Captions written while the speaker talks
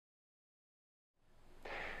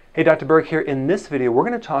Hey, Dr. Berg here. In this video, we're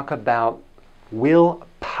going to talk about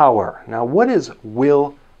willpower. Now, what is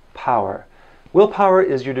willpower? Willpower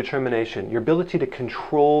is your determination, your ability to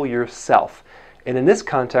control yourself. And in this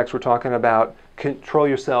context, we're talking about control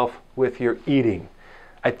yourself with your eating.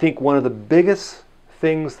 I think one of the biggest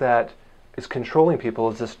things that is controlling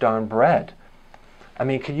people is this darn bread. I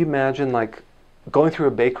mean, can you imagine like going through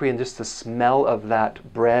a bakery and just the smell of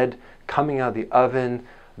that bread coming out of the oven,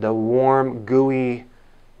 the warm, gooey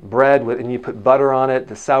bread, and you put butter on it,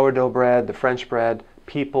 the sourdough bread, the French bread.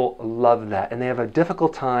 People love that, and they have a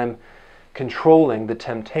difficult time controlling the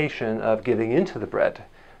temptation of giving into the bread.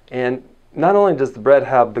 And not only does the bread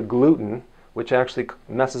have the gluten, which actually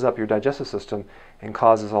messes up your digestive system and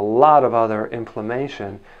causes a lot of other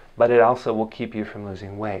inflammation, but it also will keep you from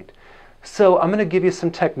losing weight. So I'm going to give you some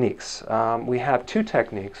techniques. We have two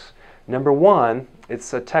techniques. Number one,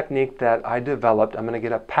 it's a technique that I developed. I'm going to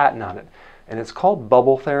get a patent on it. And it's called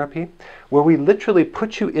bubble therapy, where we literally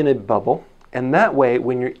put you in a bubble, and that way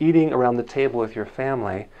when you're eating around the table with your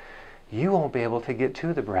family, you won't be able to get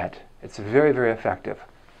to the bread. It's very, very effective.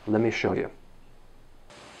 Let me show you.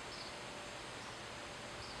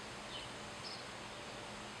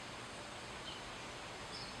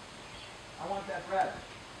 I want that bread.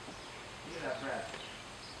 Give me that bread.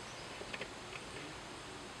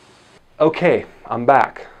 Okay, I'm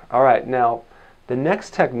back. All right, now the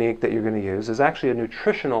next technique that you're going to use is actually a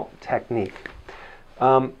nutritional technique.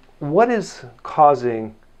 What is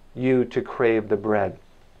causing you to crave the bread?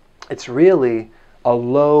 It's really a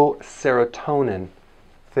low serotonin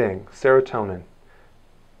thing. Serotonin.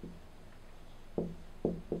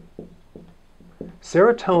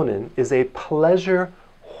 Serotonin is a pleasure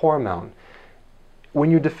hormone.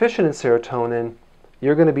 When you're deficient in serotonin,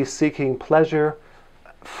 you're going to be seeking pleasure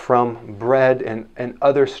from bread and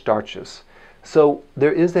other starches. So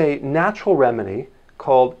there is a natural remedy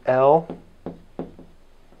called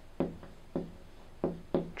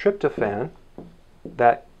L-Tryptophan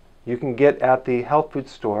that you can get at the health food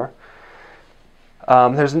store.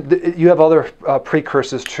 You have other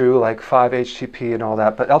precursors too, like 5-HTP and all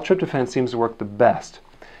that, but L-Tryptophan seems to work the best.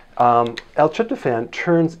 L-Tryptophan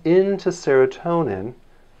turns into serotonin,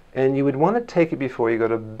 and you would want to take it before you go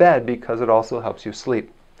to bed because it also helps you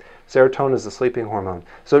sleep. Serotonin is the sleeping hormone.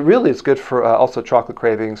 So it really is good for also chocolate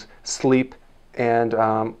cravings, sleep, and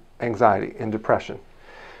anxiety and depression.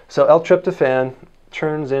 So L-Tryptophan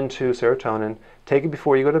turns into serotonin. Take it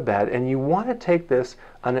before you go to bed, and you want to take this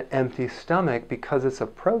on an empty stomach because it's a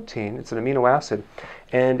protein, it's an amino acid,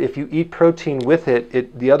 and if you eat protein with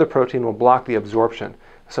it, the other protein will block the absorption.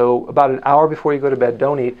 So about an hour before you go to bed,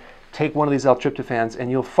 don't eat. Take one of these L-Tryptophans, and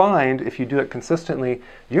you'll find if you do it consistently,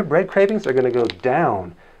 your bread cravings are going to go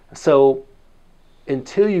down. So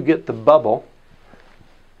until you get the bubble,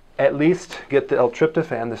 at least get the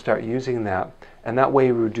L-Tryptophan to start using that, and that way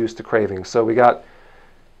you reduce the cravings. So we got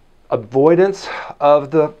avoidance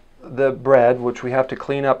of the bread, which we have to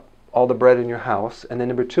clean up all the bread in your house, and then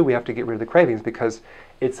number two, we have to get rid of the cravings because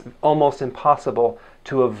it's almost impossible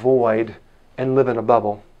to avoid and live in a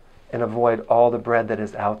bubble and avoid all the bread that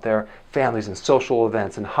is out there, families and social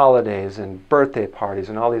events and holidays and birthday parties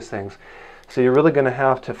and all these things. So you're really going to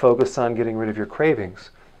have to focus on getting rid of your cravings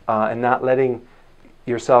and not letting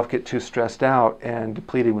yourself get too stressed out and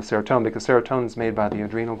depleted with serotonin, because serotonin is made by the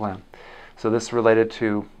adrenal gland. So this is related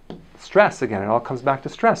to stress again. It all comes back to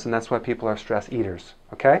stress, and that's why people are stress eaters.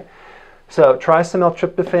 Okay? So try some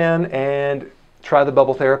L-Tryptophan and try the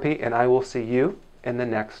bubble therapy, and I will see you in the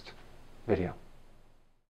next video.